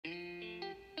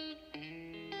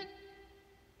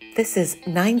This is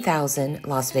 9000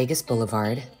 Las Vegas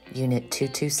Boulevard, Unit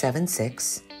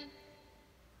 2276.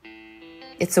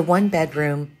 It's a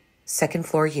one-bedroom,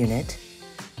 second-floor unit,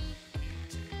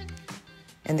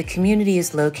 and the community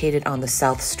is located on the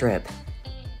South Strip.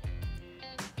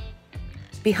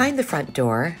 Behind the front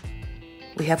door,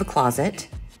 we have a closet.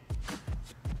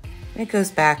 It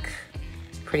goes back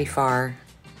pretty far.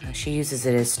 She uses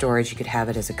it as storage. You could have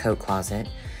it as a coat closet.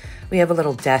 We have a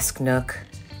little desk nook,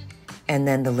 and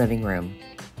then the living room.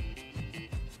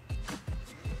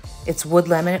 It's wood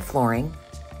laminate flooring.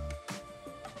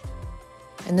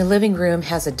 And the living room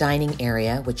has a dining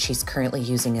area, which she's currently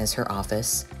using as her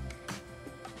office.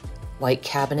 White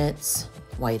cabinets,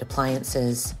 white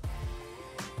appliances.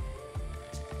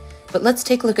 But let's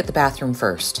take a look at the bathroom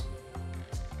first.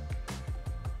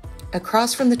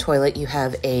 Across from the toilet, you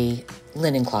have a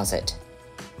linen closet.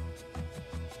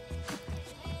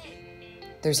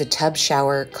 There's a tub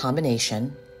shower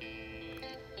combination,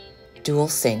 dual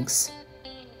sinks,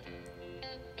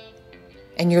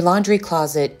 and your laundry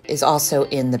closet is also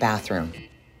in the bathroom.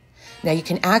 Now you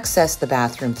can access the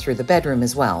bathroom through the bedroom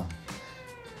as well.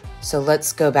 So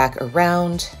let's go back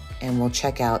around and we'll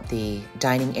check out the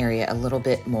dining area a little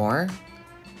bit more.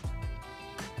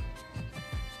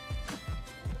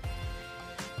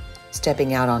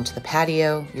 Stepping out onto the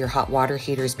patio, your hot water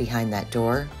heater's behind that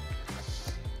door.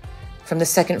 From the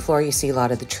second floor, you see a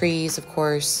lot of the trees, of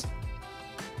course.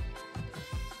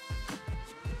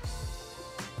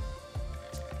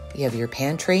 You have your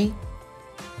pantry.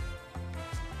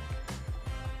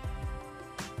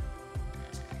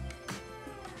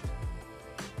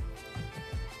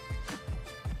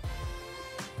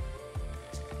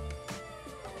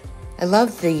 I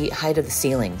love the height of the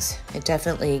ceilings. It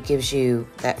definitely gives you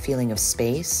that feeling of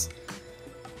space.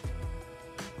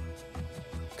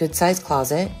 Good sized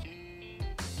closet.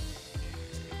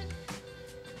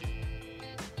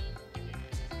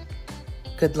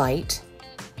 Good light.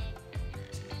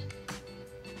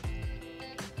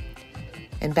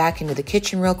 And back into the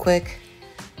kitchen real quick,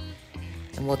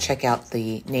 and we'll check out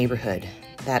the neighborhood.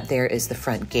 That there is the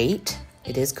front gate.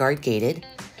 It is guard gated.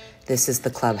 This is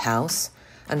the clubhouse.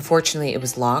 Unfortunately, it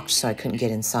was locked, so I couldn't get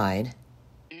inside.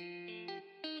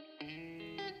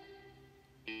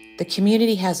 The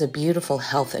community has a beautiful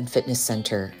health and fitness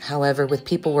center. However, with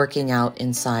people working out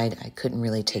inside, I couldn't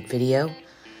really take video.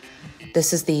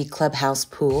 This is the clubhouse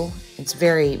pool. It's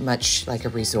very much like a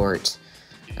resort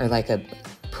or like a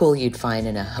pool you'd find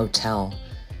in a hotel.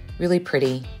 Really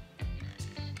pretty.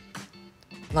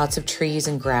 Lots of trees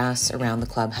and grass around the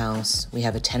clubhouse. We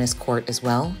have a tennis court as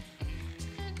well.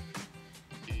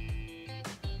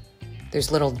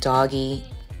 There's little doggy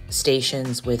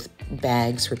stations with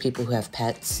bags for people who have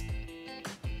pets.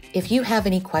 If you have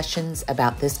any questions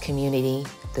about this community,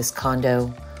 this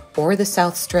condo, or the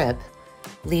South Strip,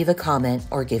 leave a comment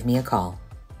or give me a call.